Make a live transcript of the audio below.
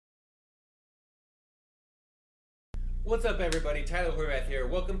What's up, everybody? Tyler Horvath here.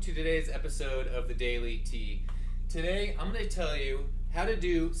 Welcome to today's episode of the Daily Tea. Today, I'm going to tell you how to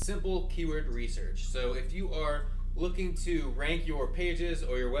do simple keyword research. So if you are looking to rank your pages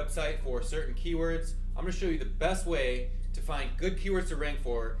or your website for certain keywords, I'm going to show you the best way to find good keywords to rank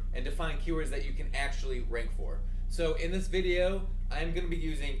for and to find keywords that you can actually rank for. So in this video, I'm going to be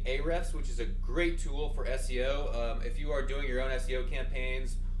using Ahrefs, which is a great tool for SEO. If you are doing your own SEO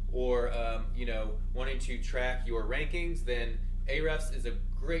campaigns or wanting to track your rankings, then Ahrefs is a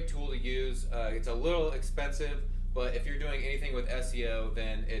great tool to use. It's a little expensive, but if you're doing anything with SEO,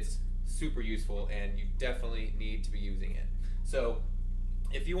 then it's super useful and you definitely need to be using it. So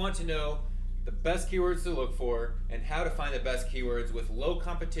if you want to know the best keywords to look for and how to find the best keywords with low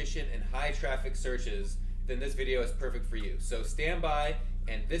competition and high traffic searches, then this video is perfect for you. So stand by,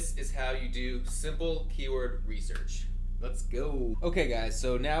 and this is how you do simple keyword research. Let's go. Okay guys,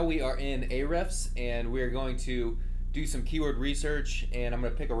 so now we are in Ahrefs and we're going to do some keyword research, and I'm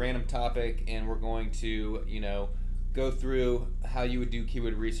going to pick a random topic and we're going to, go through how you would do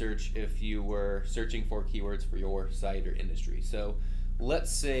keyword research if you were searching for keywords for your site or industry. So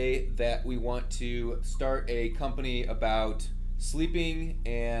let's say that we want to start a company about sleeping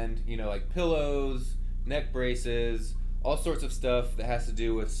and, like pillows, neck braces, all sorts of stuff that has to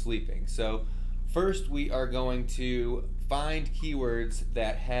do with sleeping. So first, we are going to find keywords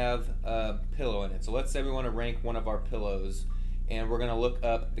that have a pillow in it. So let's say we want to rank one of our pillows, and we're going to look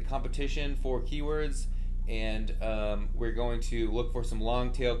up the competition for keywords, and we're going to look for some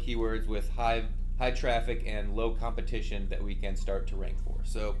long tail keywords with high traffic and low competition that we can start to rank for.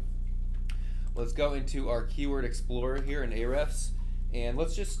 So let's go into our keyword explorer here in Ahrefs, and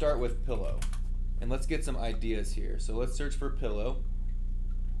let's just start with pillow, and let's get some ideas here. So let's search for pillow.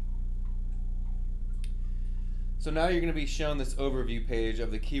 So now you're going to be shown this overview page of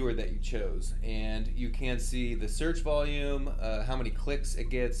the keyword that you chose, and you can see the search volume, how many clicks it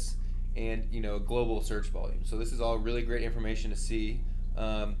gets, and global search volume. So this is all really great information to see.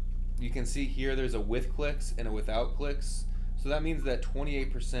 You can see here there's a with clicks and a without clicks. So that means that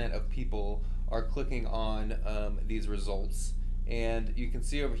 28% of people are clicking on these results, and you can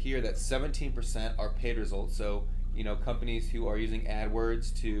see over here that 17% are paid results. So companies who are using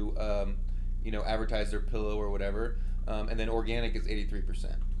AdWords to advertise their pillow or whatever, and then organic is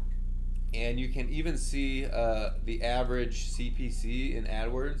 83%. And you can even see the average CPC in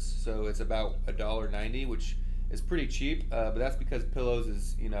AdWords, so it's about $1.90, which is pretty cheap, but that's because pillows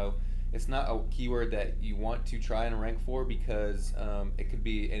is, it's not a keyword that you want to try and rank for, because it could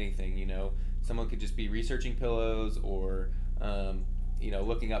be anything. Someone could just be researching pillows or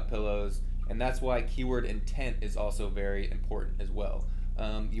looking up pillows, and that's why keyword intent is also very important as well.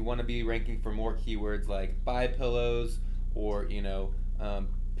 You want to be ranking for more keywords like buy pillows or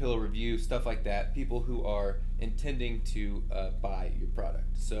pillow review, stuff like that, people who are intending to buy your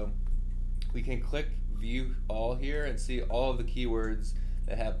product. So we can click view all here and see all of the keywords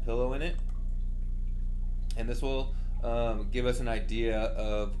that have pillow in it, and this will give us an idea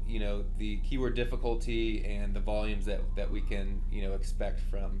of the keyword difficulty and the volumes that we can expect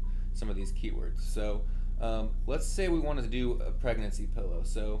from some of these keywords. So let's say we wanted to do a pregnancy pillow.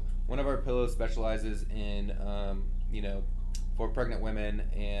 So one of our pillows specializes in, for pregnant women,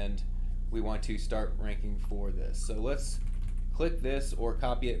 and we want to start ranking for this. So let's click this or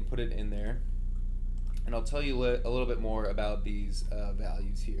copy it and put it in there. And I'll tell you a little bit more about these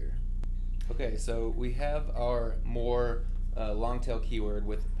values here. Okay, so we have our more long tail keyword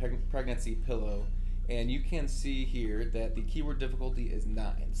with pregnancy pillow, and you can see here that the keyword difficulty is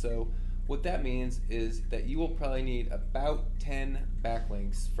 9. So what that means is that you will probably need about 10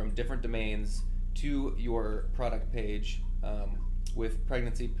 backlinks from different domains to your product page with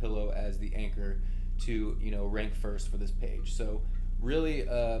pregnancy pillow as the anchor to rank first for this page. So really,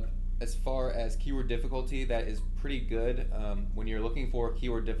 as far as keyword difficulty, that is pretty good. When you're looking for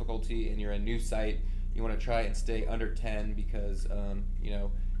keyword difficulty and you're a new site, you want to try and stay under 10, because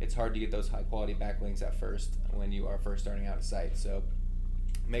it's hard to get those high quality backlinks at first when you are first starting out a site. So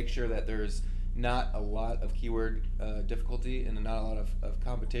make sure that there's not a lot of keyword difficulty and not a lot of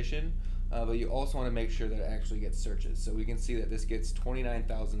competition, but you also want to make sure that it actually gets searches. So we can see that this gets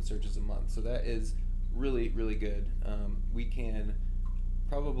 29,000 searches a month, so that is really, really good. We can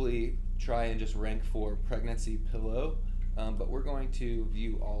probably try and just rank for pregnancy pillow, but we're going to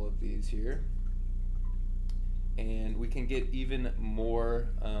view all of these here, and we can get even more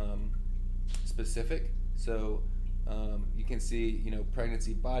specific. So you can see,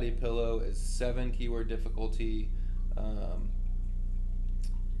 pregnancy body pillow is 7 keyword difficulty.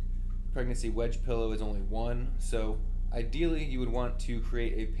 Pregnancy wedge pillow is only 1. So ideally, you would want to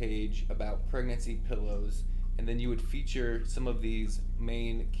create a page about pregnancy pillows and then you would feature some of these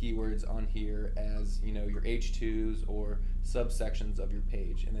main keywords on here as your H2s or subsections of your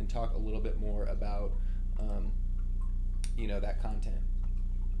page, and then talk a little bit more about that content.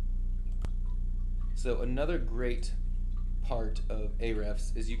 So another great part of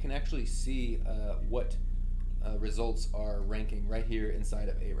Ahrefs is you can actually see what results are ranking right here inside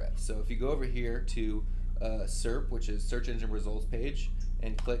of Ahrefs. So if you go over here to SERP, which is Search Engine Results page,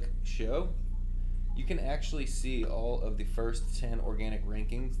 and click Show, you can actually see all of the first 10 organic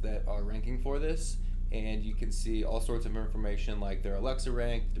rankings that are ranking for this, and you can see all sorts of information like their Alexa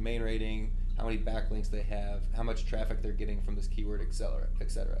rank, domain rating, how many backlinks they have, how much traffic they're getting from this keyword, etc.,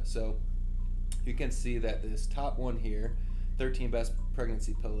 etc. So you can see that this top one here, 13 best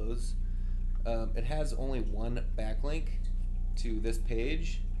pregnancy pillows, it has only one backlink to this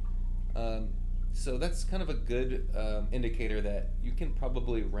page. So that's kind of a good indicator that you can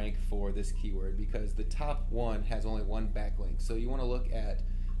probably rank for this keyword, because the top one has only one backlink. So you want to look at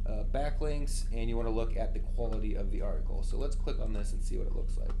backlinks, and you want to look at the quality of the article. So let's click on this and see what it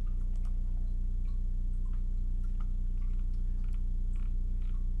looks like.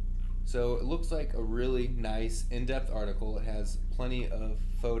 So it looks like a really nice in-depth article. It has plenty of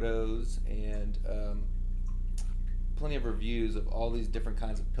photos and plenty of reviews of all these different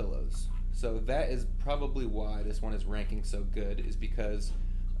kinds of pillows. So that is probably why this one is ranking so good, is because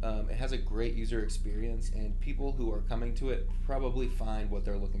it has a great user experience, and people who are coming to it probably find what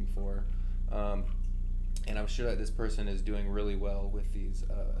they're looking for. And I'm sure that this person is doing really well with these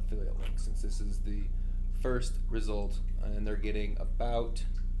affiliate links, since this is the first result, and they're getting about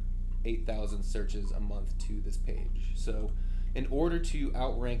 8,000 searches a month to this page. So in order to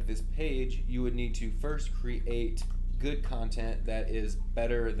outrank this page, you would need to first create good content that is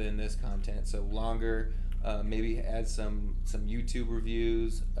better than this content, so longer, maybe add some YouTube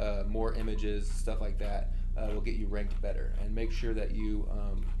reviews, more images, stuff like that will get you ranked better. And make sure that you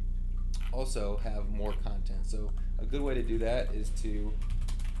also have more content. So a good way to do that is to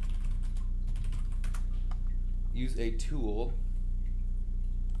use a tool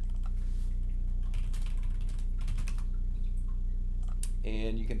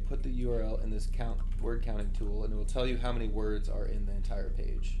and you can put the URL in this word counting tool, and it will tell you how many words are in the entire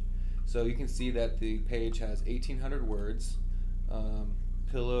page. So you can see that the page has 1,800 words.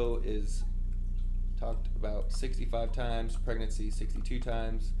 Pillow is talked about 65 times, pregnancy 62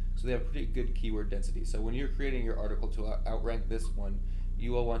 times. So they have pretty good keyword density. So when you're creating your article to outrank this one,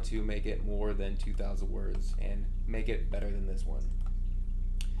 you will want to make it more than 2,000 words and make it better than this one.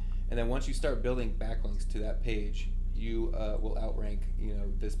 And then once you start building backlinks to that page, you will outrank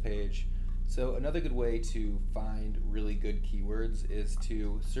this page. So another good way to find really good keywords is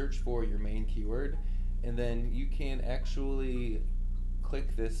to search for your main keyword, and then you can actually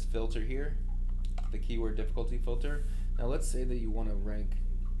click this filter here, the keyword difficulty filter. Now let's say that you want to rank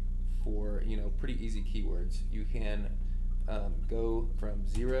for pretty easy keywords. You can go from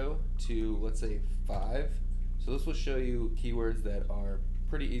 0 to, let's say, 5. So this will show you keywords that are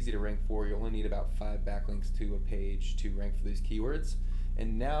pretty easy to rank for. You only need about 5 backlinks to a page to rank for these keywords.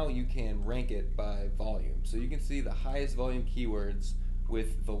 And now you can rank it by volume. So you can see the highest volume keywords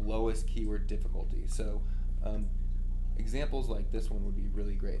with the lowest keyword difficulty. So examples like this one would be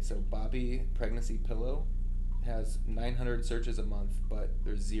really great. So Bobby pregnancy pillow has 900 searches a month, but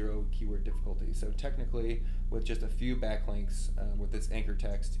there's 0 keyword difficulty. So technically, with just a few backlinks with this anchor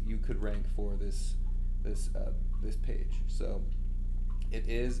text, you could rank for this page. So it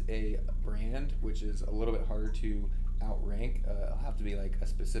is a brand, which is a little bit harder to outrank. It'll have to be like a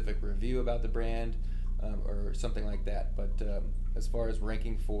specific review about the brand or something like that. But as far as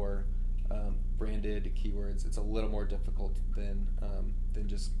ranking for branded keywords, it's a little more difficult than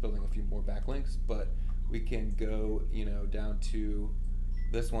just building a few more backlinks. But we can go down to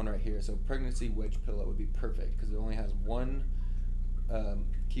this one right here. So pregnancy wedge pillow would be perfect because it only has 1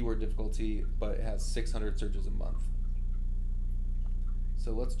 keyword difficulty, but it has 600 searches a month.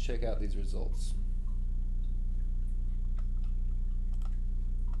 So let's check out these results.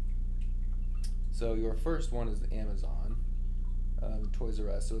 So your first one is Amazon, Toys R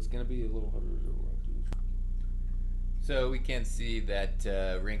Us. So it's going to be a little harder to rank. So we can see that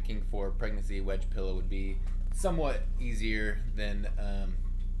ranking for pregnancy wedge pillow would be somewhat easier than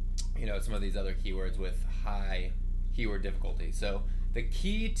some of these other keywords with high keyword difficulty. So the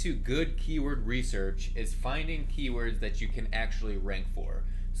key to good keyword research is finding keywords that you can actually rank for.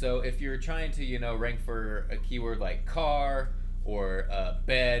 So if you're trying to rank for a keyword like car or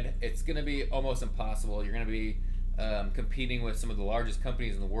bed, it's going to be almost impossible. You're going to be competing with some of the largest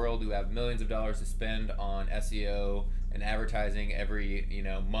companies in the world who have millions of dollars to spend on SEO and advertising every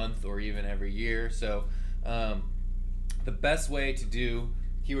month or even every year. So The best way to do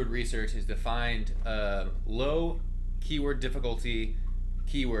keyword research is to find low keyword difficulty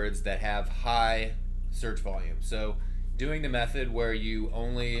keywords that have high search volume. So doing the method where you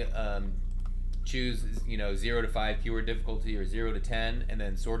only choose 0 to 5 keyword difficulty or 0 to 10 and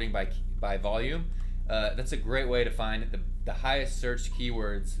then sorting by volume, that's a great way to find the highest searched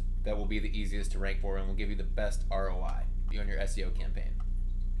keywords that will be the easiest to rank for and will give you the best ROI on your SEO campaign.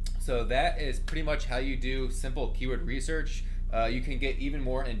 So that is pretty much how you do simple keyword research. You can get even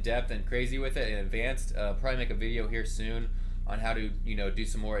more in depth and crazy with it and advanced. Probably make a video here soon on how to do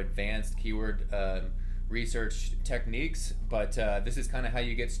some more advanced keyword research techniques. But this is kind of how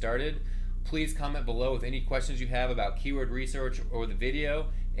you get started. Please comment below with any questions you have about keyword research or the video.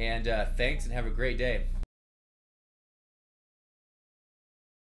 And thanks, and have a great day.